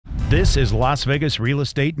This is Las Vegas Real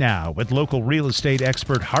Estate Now with local real estate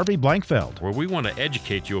expert Harvey Blankfeld. Where we want to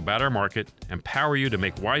educate you about our market, empower you to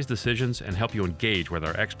make wise decisions, and help you engage with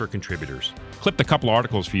our expert contributors. Clipped a couple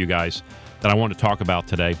articles for you guys that I want to talk about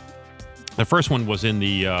today. The first one was in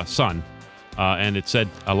the Sun, and it said,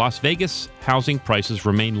 Las Vegas housing prices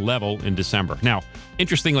remain level in December. Now,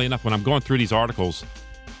 interestingly enough, when I'm going through these articles,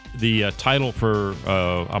 the title for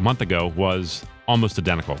a month ago was almost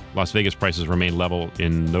identical. Las Vegas prices remain level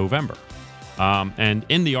in November. And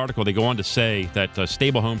in the article, they go on to say that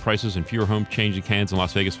stable home prices and fewer home changing hands in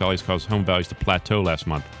Las Vegas values caused home values to plateau last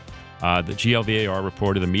month. The GLVAR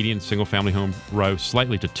reported the median single-family home rose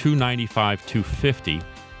slightly to $295,250,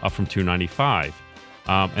 up from $295,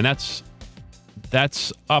 and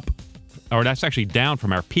that's up, or that's actually down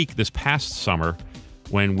from our peak this past summer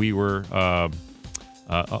when we were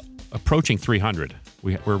approaching 300.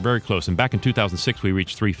 We're very close. And back in 2006, we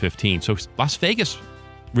reached 315. So Las Vegas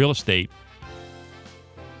real estate,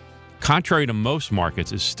 contrary to most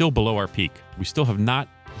markets, is still below our peak. We still have not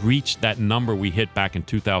reached that number we hit back in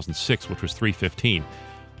 2006, which was 315.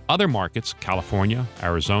 Other markets, California,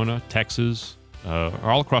 Arizona, Texas,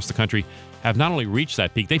 all across the country, have not only reached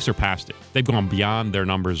that peak, they've surpassed it. They've gone beyond their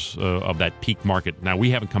numbers of that peak market. Now, we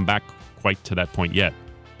haven't come back quite to that point yet.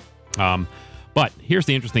 But here's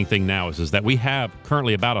the interesting thing now is that we have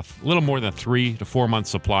currently about a little more than a 3 to 4 month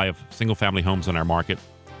supply of single-family homes in our market.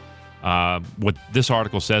 What this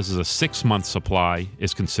article says is a 6-month supply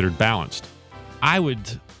is considered balanced. I would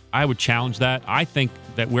challenge that. I think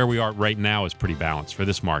that where we are right now is pretty balanced for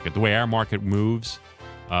this market. The way our market moves,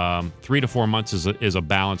 3 to 4 months is a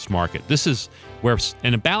balanced market. This is where,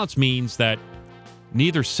 and a balance means that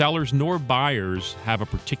neither sellers nor buyers have a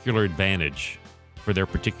particular advantage for their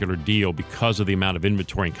particular deal because of the amount of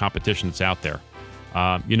inventory and competition that's out there.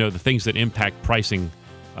 The things that impact pricing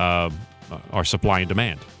are supply and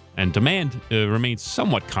demand. And demand remains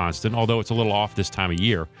somewhat constant, although it's a little off this time of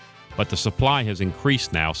year. But the supply has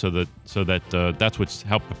increased now, so that's what's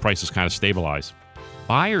helped the prices kind of stabilize.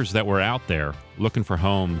 Buyers that were out there looking for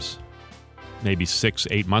homes maybe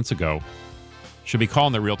 6-8 months ago should be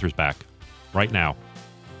calling their realtors back right now.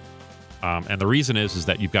 And the reason is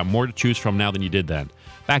that you've got more to choose from now than you did then.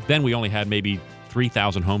 Back then, we only had maybe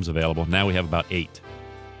 3,000 homes available. Now we have about 8.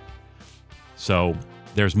 So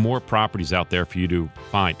there's more properties out there for you to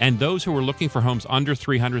find. And those who were looking for homes under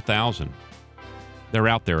 $300,000, they're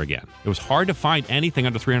out there again. It was hard to find anything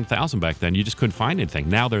under $300,000 back then. You just couldn't find anything.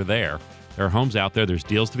 Now they're there. There are homes out there. There's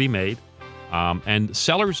deals to be made. And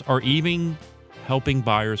sellers are even helping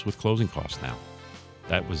buyers with closing costs now.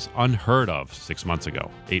 That was unheard of 6 months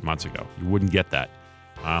ago, 8 months ago. You wouldn't get that.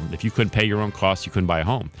 If you couldn't pay your own costs, you couldn't buy a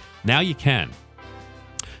home. Now you can.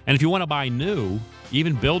 And if you want to buy new,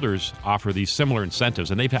 even builders offer these similar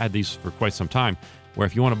incentives, and they've had these for quite some time, where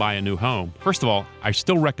if you want to buy a new home, first of all, I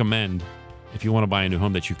still recommend, if you want to buy a new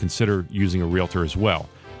home, that you consider using a realtor as well.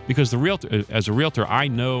 Because as a realtor, I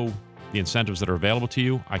know the incentives that are available to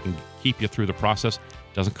you. I can keep you through the process.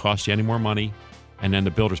 It doesn't cost you any more money. And then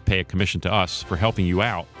the builders pay a commission to us for helping you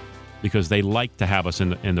out because they like to have us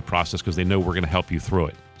in the process because they know we're going to help you through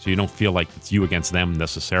it. So you don't feel like it's you against them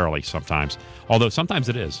necessarily sometimes. Although sometimes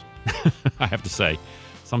it is, I have to say.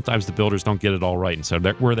 Sometimes the builders don't get it all right, and so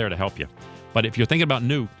we're there to help you. But if you're thinking about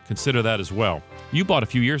new, consider that as well. You bought a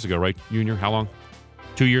few years ago, right, Junior? How long?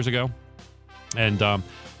 2 years ago? And,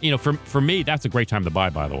 for me, that's a great time to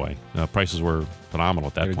buy, by the way. Prices were phenomenal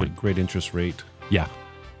at that point. Great interest rate. Yeah.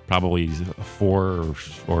 Probably 4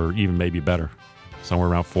 or even maybe better, somewhere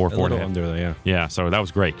around 4, 4.5. Under there, yeah. Yeah, so that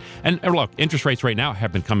was great. And look, interest rates right now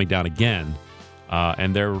have been coming down again,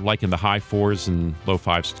 and they're like in the high 4s and low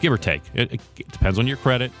 5s, give or take. It depends on your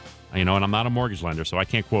credit, and I'm not a mortgage lender, so I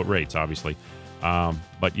can't quote rates, obviously.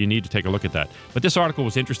 But you need to take a look at that. But this article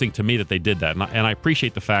was interesting to me that they did that, and I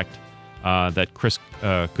appreciate the fact that Chris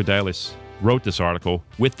Kodalis wrote this article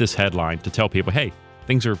with this headline to tell people, hey,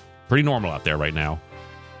 things are pretty normal out there right now.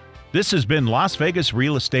 This has been Las Vegas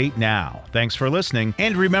Real Estate Now. Thanks for listening.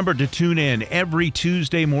 And remember to tune in every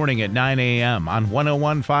Tuesday morning at 9 a.m. on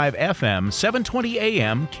 101.5 FM, 720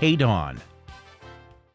 a.m. KDAWN.